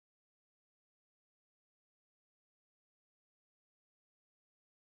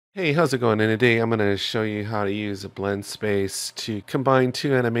Hey, how's it going? And today I'm going to show you how to use a blend space to combine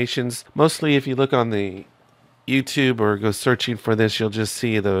two animations. Mostly if you look on the YouTube or go searching for this, you'll just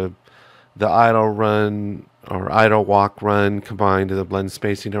see the idle run or idle walk run combined to the blend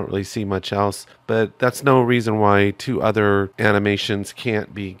space. You don't really see much else, but that's no reason why two other animations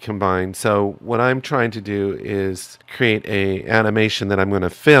can't be combined. So what I'm trying to do is create a animation that I'm going to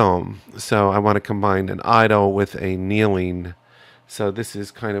film. So I want to combine an idle with a kneeling. So this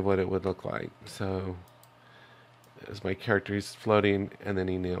is kind of what it would look like. So as my character is floating and then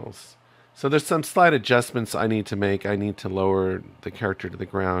he kneels. So there's some slight adjustments I need to make. I need to lower the character to the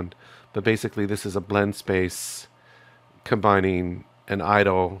ground. But basically this is a blend space combining an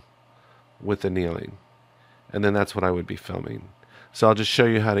idle with a kneeling. And then that's what I would be filming. So I'll just show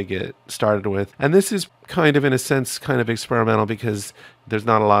you how to get started with. And this is kind of, in a sense, kind of experimental because there's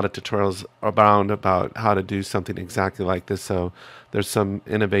not a lot of tutorials around about how to do something exactly like this. So there's some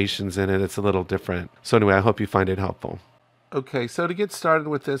innovations in it. It's a little different. So anyway, I hope you find it helpful. Okay, so to get started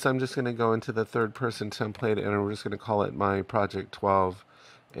with this, I'm just going to go into the third person template and we're just going to call it my project 12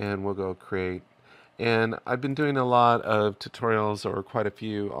 and we'll go create. And I've been doing a lot of tutorials or quite a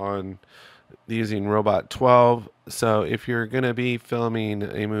few on using Robot 12. So if you're going to be filming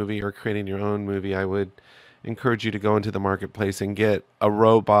a movie or creating your own movie, I would encourage you to go into the marketplace and get a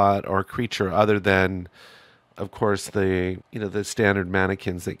robot or creature other than, of course, the standard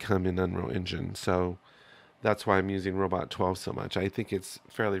mannequins that come in Unreal Engine. So that's why I'm using Robot 12 so much. I think it's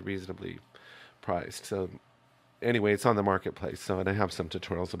fairly reasonably priced. So anyway, it's on the marketplace. So and I have some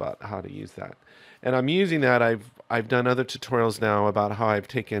tutorials about how to use that. And I'm using that. I've done other tutorials now about how I've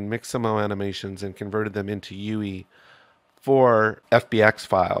taken Mixamo animations and converted them into UE for FBX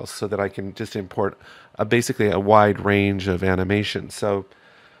files so that I can just import basically a wide range of animations. So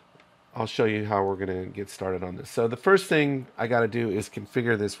I'll show you how we're going to get started on this. So the first thing I got to do is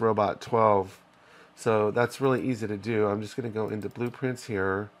configure this Robot 12. So that's really easy to do. I'm just going to go into Blueprints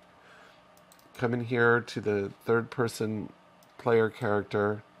here, come in here to the third person player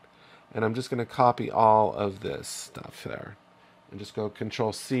character, and I'm just going to copy all of this stuff there and just go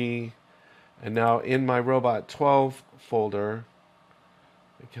Control C. And now in my Robot 12 folder,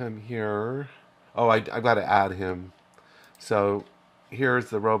 I come here. Oh, I've got to add him. So here's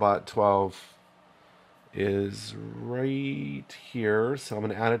the Robot 12 is right here. So I'm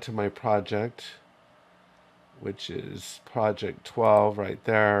going to add it to my project, which is project 12 right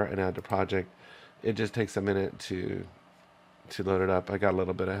there, and add to project. It just takes a minute to load it up. I got a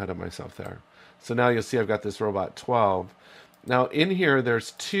little bit ahead of myself there. So now you'll see I've got this Robot 12. Now in here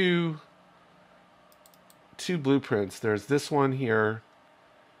there's two blueprints. There's this one here,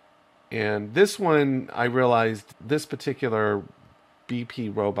 and this one I realized this particular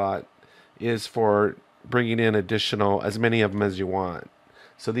BP robot is for bringing in additional, as many of them as you want.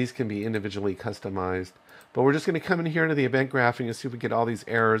 So these can be individually customized. But we're just going to come in here into the event graph and you'll see if we get all these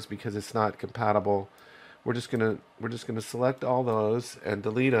errors because it's not compatible. We're just gonna select all those and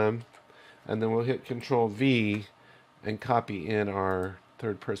delete them, and then we'll hit Control V and copy in our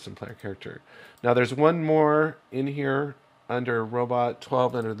third person player character. Now there's one more in here under Robot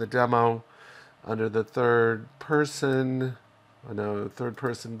 12 under the demo, under the third person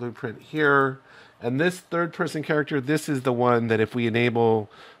blueprint here. And this third person character, this is the one that if we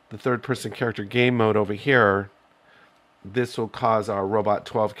enable the third person character game mode over here, this will cause our Robot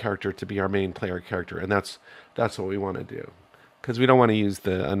 12 character to be our main player character. And that's what we want to do, because we don't want to use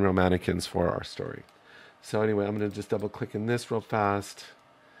the Unreal mannequins for our story. So anyway, I'm going to just double click in this real fast.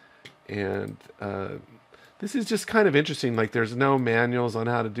 And this is just kind of interesting. Like there's no manuals on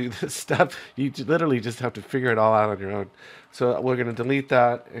how to do this stuff. You literally just have to figure it all out on your own. So we're going to delete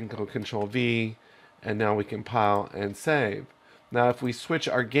that and go Control V. And now we compile and save. Now if we switch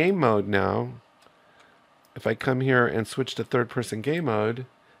our game mode now, if I come here and switch to third person game mode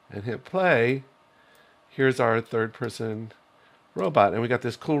and hit play, here's our third person robot. And we got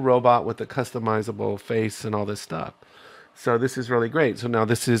this cool robot with a customizable face and all this stuff. So this is really great. So now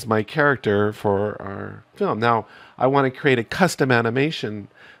this is my character for our film. Now I want to create a custom animation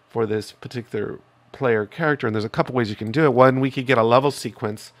for this particular player character. And there's a couple ways you can do it. One, we could get a level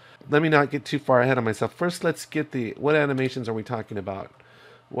sequence. Let me not get too far ahead of myself. First, let's get what animations are we talking about?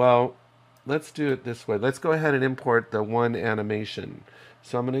 Well, let's do it this way. Let's go ahead and import the one animation.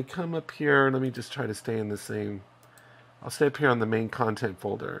 So I'm going to come up here. Let me just try to stay in the same. I'll stay up here on the main content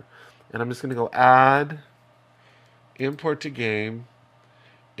folder. And I'm just going to go add, import to game.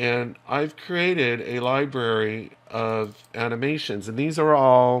 And I've created a library of animations. And these are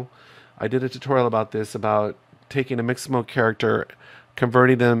all, I did a tutorial about this, about taking a Mixamo character,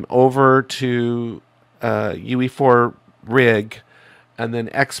 converting them over to UE4 rig, and then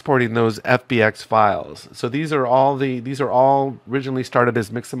exporting those FBX files. So these are all originally started as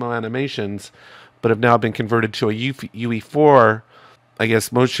Mixamo animations, but have now been converted to a UE4, I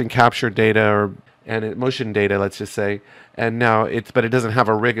guess, motion capture data motion data, let's just say. And now but it doesn't have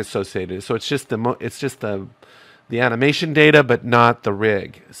a rig associated. So it's just the animation data, but not the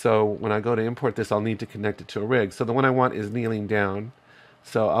rig. So when I go to import this, I'll need to connect it to a rig. So the one I want is kneeling down.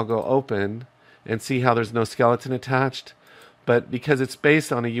 So I'll go open and see how there's no skeleton attached. But because it's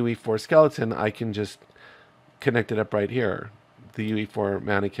based on a UE4 skeleton, I can just connect it up right here, the UE4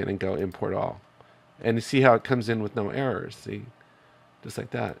 mannequin, and go import all. And you see how it comes in with no errors, see? Just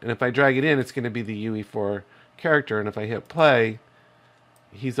like that. And if I drag it in, it's going to be the UE4 character. And if I hit play,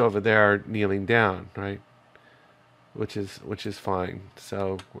 he's over there kneeling down, right? Which is fine.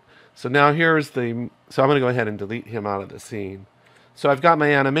 So now here's so I'm going to go ahead and delete him out of the scene. So I've got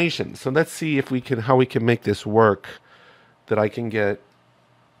my animation. So let's see if how we can make this work, that I can get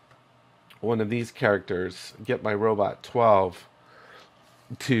one of these characters, get my robot 12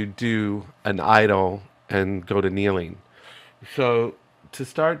 to do an idle and go to kneeling. So to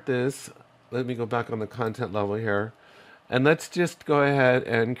start this, let me go back on the content level here, and let's just go ahead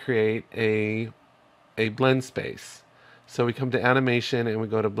and create a blend space. So we come to animation and we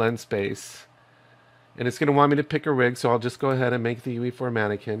go to blend space, and it's going to want me to pick a rig, so I'll just go ahead and make the UE4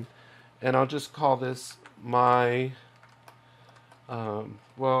 mannequin, and I'll just call this my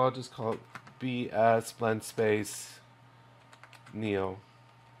well, I'll just call it BS blend space kneeling.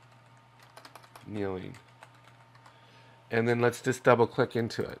 And then let's just double click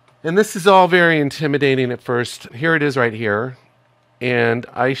into it. And this is all very intimidating at first. Here it is right here. And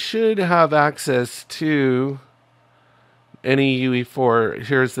I should have access to any UE4.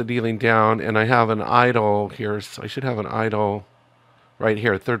 Here's the kneeling down, and I have an idle here. So I should have an idle right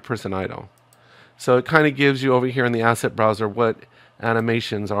here, third person idle. So it kind of gives you over here in the asset browser what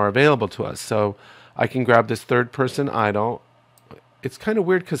animations are available to us. So I can grab this third person idle. It's kind of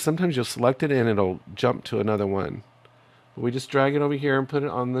weird because sometimes you'll select it and it'll jump to another one. But we just drag it over here and put it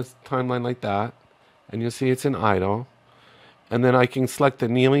on this timeline like that, and you'll see it's an idle. And then I can select the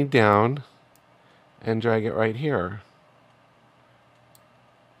kneeling down and drag it right here.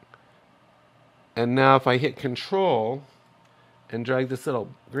 And now if I hit Control and drag this little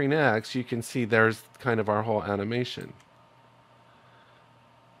green X, you can see there's kind of our whole animation.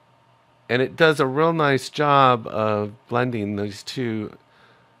 And it does a real nice job of blending these two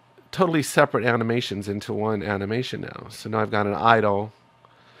totally separate animations into one animation now. So now I've got an idle.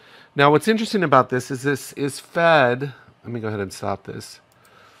 Now what's interesting about this is fed, let me go ahead and stop this,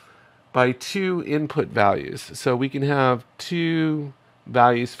 by two input values. So we can have two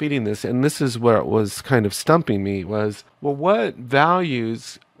values feeding this, and this is where it was kind of stumping me, was, well, what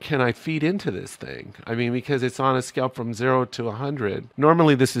values can I feed into this thing? I mean, because it's on a scale from 0 to 100.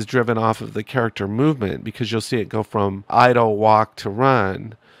 Normally this is driven off of the character movement, because you'll see it go from idle, walk to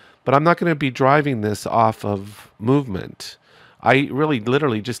run. But I'm not going to be driving this off of movement. I really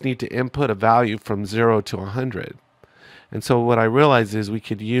literally just need to input a value from 0 to 100. And so what I realized is we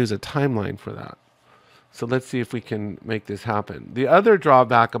could use a timeline for that. So let's see if we can make this happen. The other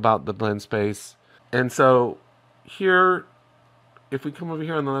drawback about the blend space, and so here, if we come over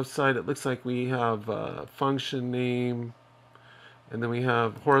here on the left side, it looks like we have a function name, and then we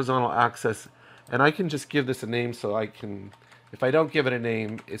have horizontal axis. And I can just give this a name, so I can, if I don't give it a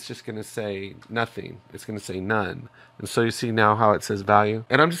name, it's just going to say nothing. It's going to say none. And so you see now how it says value.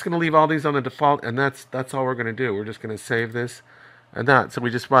 And I'm just going to leave all these on the default, and that's all we're going to do. We're just going to save this and that. So we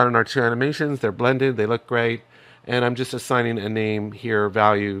just brought in our two animations. They're blended. They look great. And I'm just assigning a name here,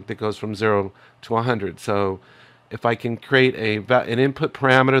 value, that goes from 0 to 100. So if I can create an input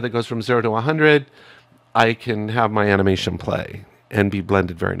parameter that goes from 0 to 100, I can have my animation play and be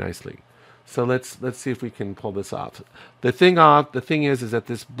blended very nicely. So let's see if we can pull this off. The thing is that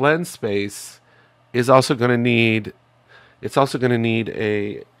this blend space is also going to need, it's also going to need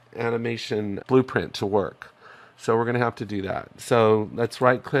a animation blueprint to work. So we're going to have to do that. So let's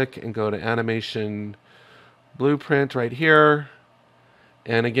right click and go to animation blueprint right here.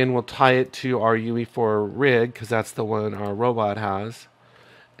 And again, we'll tie it to our UE4 rig, because that's the one our robot has.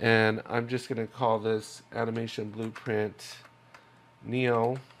 And I'm just going to call this animation blueprint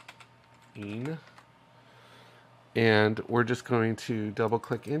Neo. And we're just going to double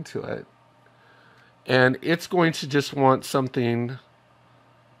click into it, and it's going to just want something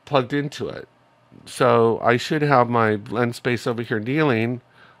plugged into it. So I should have my blend space over here kneeling.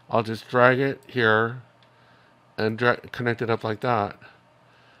 I'll just drag it here and connect it up like that,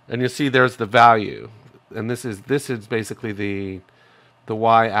 and you'll see there's the value, and this is basically the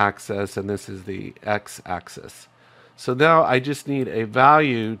y-axis, and this is the x-axis. So now I just need a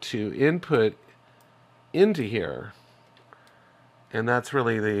value to input into here. And that's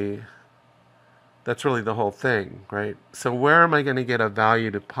really the whole thing, right? So where am I going to get a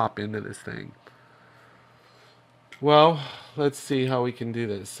value to pop into this thing? Well, let's see how we can do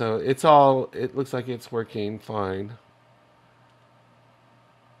this. So it looks like it's working fine.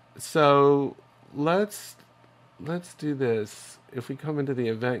 So let's do this. If we come into the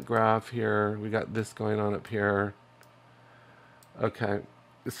event graph here, we got this going on up here. Okay.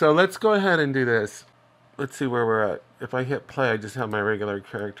 So let's go ahead and do this. Let's see where we're at. If I hit play, I just have my regular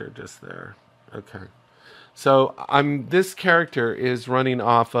character just there. Okay. So this character is running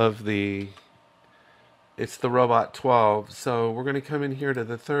off of it's the robot 12. So we're going to come in here to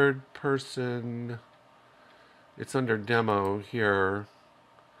the third person. It's under demo here.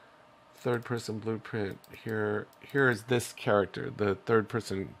 Third person blueprint here. Here is this character, the third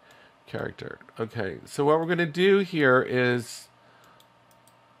person character. Okay. So what we're going to do here is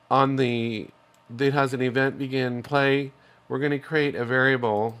it has an event begin play. We're going to create a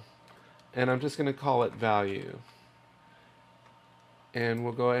variable, and I'm just going to call it value. And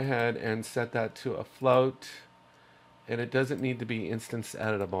we'll go ahead and set that to a float, and it doesn't need to be instance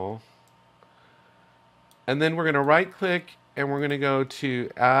editable. And then we're going to right click and we're going to go to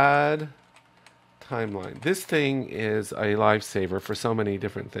add timeline. This thing is a lifesaver for so many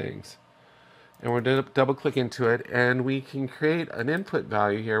different things. And we're going to double click into it, and we can create an input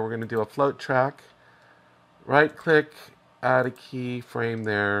value here. We're going to do a float track, right click, add a keyframe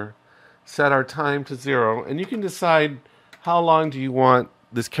there, set our time to 0, and you can decide how long do you want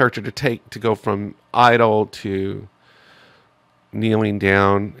this character to take to go from idle to kneeling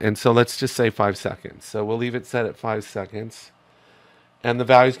down. And so let's just say 5 seconds. So we'll leave it set at 5 seconds. And the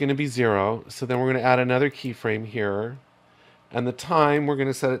value is going to be 0. So then we're going to add another keyframe here. And the time, we're going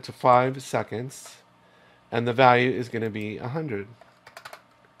to set it to 5 seconds. And the value is going to be 100.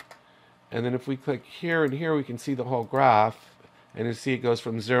 And then if we click here and here, we can see the whole graph. And you see it goes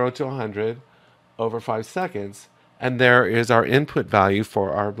from 0 to 100 over 5 seconds. And there is our input value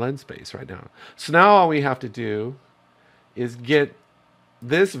for our blend space right now. So now all we have to do is get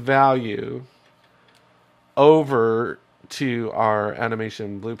this value over to our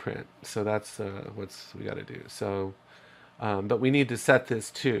animation blueprint. So that's what we got to do. So, but we need to set this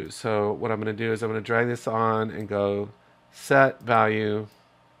too. So what I'm going to do is I'm going to drag this on and go set value.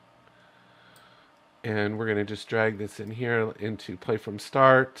 And we're going to just drag this in here into play from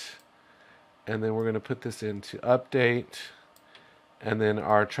start. And then we're going to put this into update. And then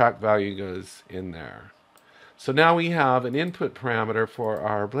our track value goes in there. So now we have an input parameter for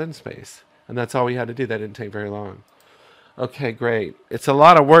our blend space. And that's all we had to do. That didn't take very long. Okay, great. It's a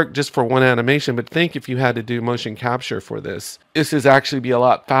lot of work just for one animation, but think if you had to do motion capture for this. This is actually be a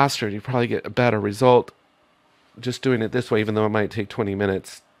lot faster. You probably get a better result just doing it this way, even though it might take 20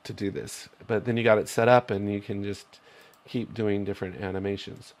 minutes to do this. But then you got it set up and you can just keep doing different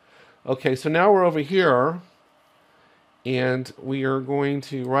animations. Okay, so now we're over here. And we are going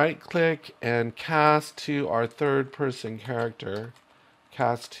to right click and cast to our third person character.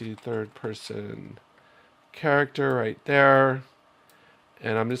 Cast to third person character right there.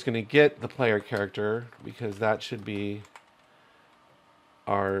 And I'm just going to get the player character because that should be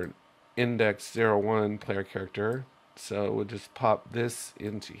our index 01 player character. So we'll just pop this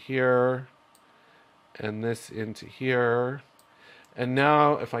into here and this into here. And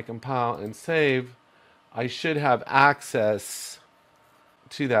now if I compile and save, I should have access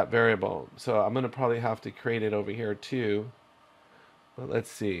to that variable. So I'm going to probably have to create it over here too. But let's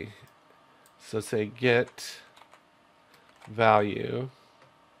see. So say get value.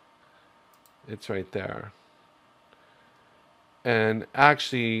 It's right there. And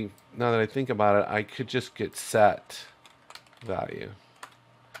actually, now that I think about it, I could just get set value.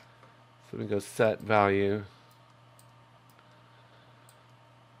 So we go set value.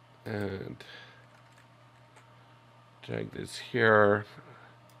 And drag this here,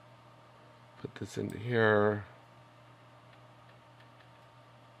 put this into here.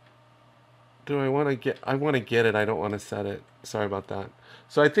 Do I want to get, I want to get it, I don't want to set it. Sorry about that.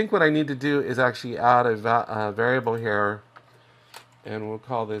 So I think what I need to do is actually add a variable here, and we'll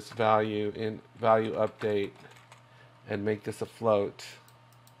call this value update and make this a float,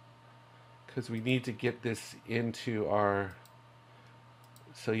 because we need to get this into our,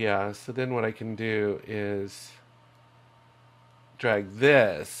 so yeah, so then what I can do is drag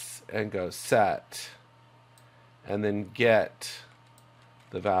this and go set and then get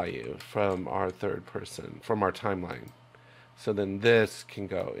the value from our third person, from our timeline. So then this can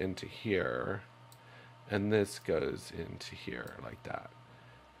go into here and this goes into here like that,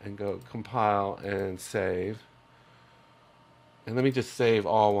 and go compile and save. And let me just save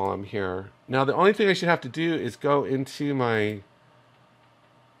all while I'm here. Now the only thing I should have to do is go into my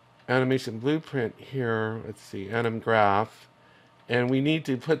animation blueprint here. Let's see, anim graph. And we need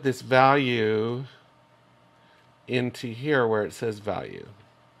to put this value into here where it says value.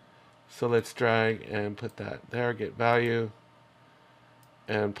 So let's drag and put that there, get value,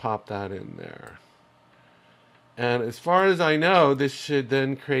 and pop that in there. And as far as I know, this should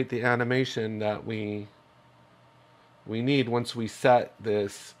then create the animation that we need once we set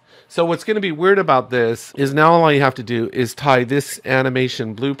this. So what's going to be weird about this is now all you have to do is tie this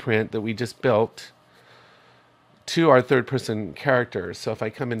animation blueprint that we just built to our third person character. So if I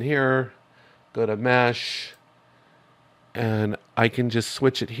come in here, go to mesh, and I can just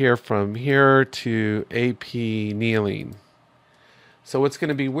switch it here from here to AP kneeling. So what's going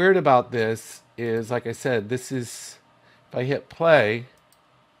to be weird about this is, like I said, this is, if I hit play,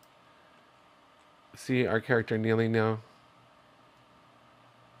 see our character kneeling now.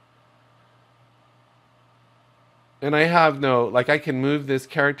 And I have no, like I can move this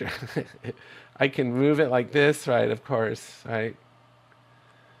character. I can move it like this, right? Of course, right?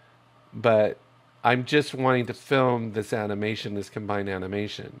 But I'm just wanting to film this animation, this combined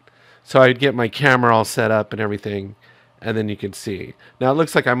animation. So I'd get my camera all set up and everything, and then you can see. Now it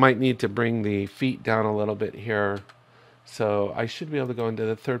looks like I might need to bring the feet down a little bit here. So I should be able to go into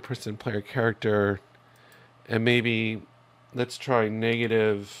the third person player character, and maybe let's try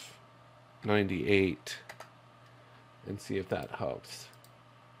negative 98 and see if that helps.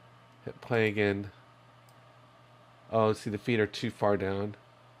 Hit play again. Oh, see, the feet are too far down.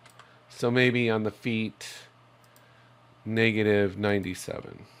 So maybe on the feet, negative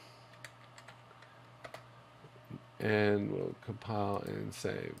 97. And we'll compile and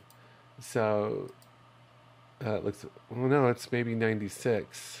save. So that looks, well, no, it's maybe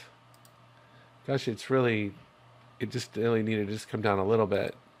 96. Gosh, it's really, it just really needed to just come down a little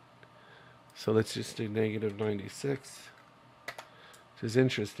bit. So let's just do negative 96, which is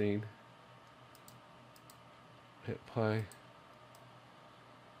interesting. Hit play.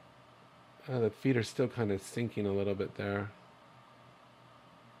 The feet are still kind of sinking a little bit there.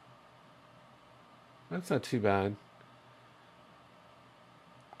 That's not too bad.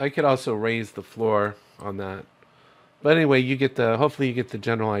 I could also raise the floor on that. But anyway, you get the, hopefully you get the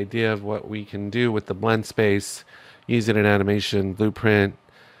general idea of what we can do with the blend space, using an animation blueprint,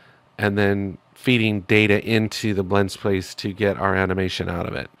 and then feeding data into the blend space to get our animation out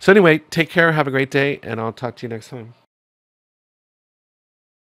of it. So anyway, take care, have a great day, and I'll talk to you next time.